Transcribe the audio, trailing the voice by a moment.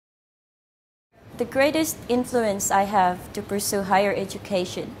The greatest influence I have to pursue higher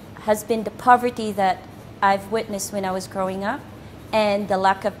education has been the poverty that I've witnessed when I was growing up and the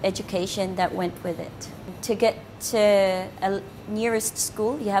lack of education that went with it. To get to a nearest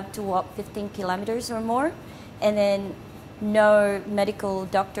school, you have to walk 15 kilometers or more, and then no medical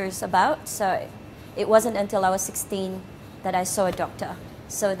doctors about. So it wasn't until I was 16 that I saw a doctor.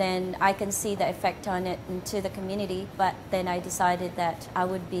 So then I can see the effect on it into the community, but then I decided that I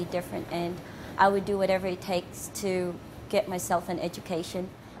would be different and I would do whatever it takes to get myself an education.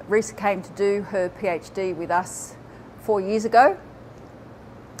 Rizsa came to do her PhD with us 4 years ago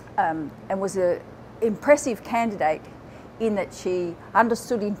and was an impressive candidate in that she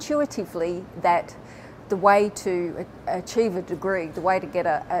understood intuitively that the way to achieve a degree, the way to get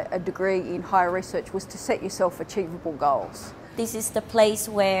a degree in higher research was to set yourself achievable goals. This is the place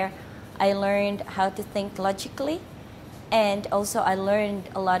where I learned how to think logically, and also I learned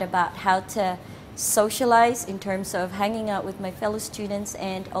a lot about how to socialize in terms of hanging out with my fellow students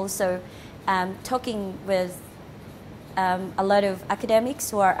and also talking with a lot of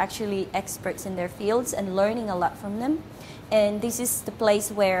academics who are actually experts in their fields and learning a lot from them. And this is the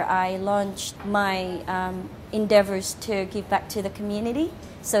place where I launched my endeavors to give back to the community,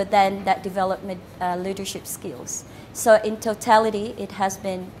 so then that developed my leadership skills. So in totality, it has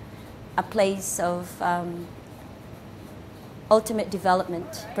been a place of ultimate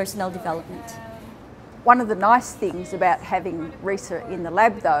development, personal development. One of the nice things about having Rizsa in the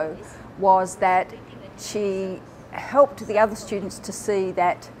lab, though, was that she helped the other students to see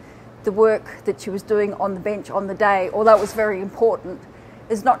that the work that she was doing on the bench on the day, although it was very important,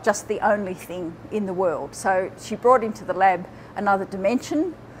 is not just the only thing in the world. So she brought into the lab another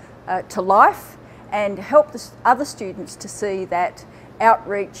dimension to life and helped the other students to see that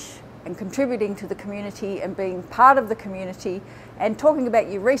outreach and contributing to the community and being part of the community and talking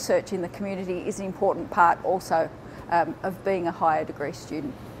about your research in the community is an important part also of being a higher degree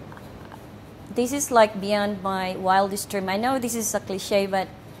student. This is like beyond my wildest dream. I know this is a cliche, but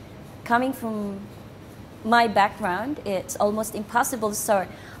coming from my background, it's almost impossible. So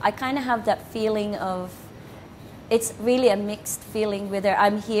I kind of have that feeling of, it's really a mixed feeling whether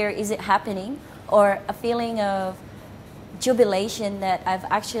I'm here, is it happening, or a feeling of jubilation that I've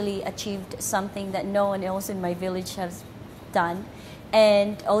actually achieved something that no one else in my village has done.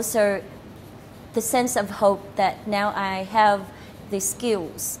 And also the sense of hope that now I have the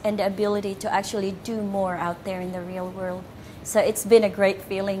skills and the ability to actually do more out there in the real world. So it's been a great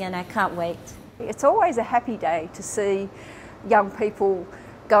feeling and I can't wait. It's always a happy day to see young people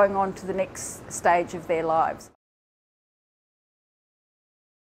going on to the next stage of their lives.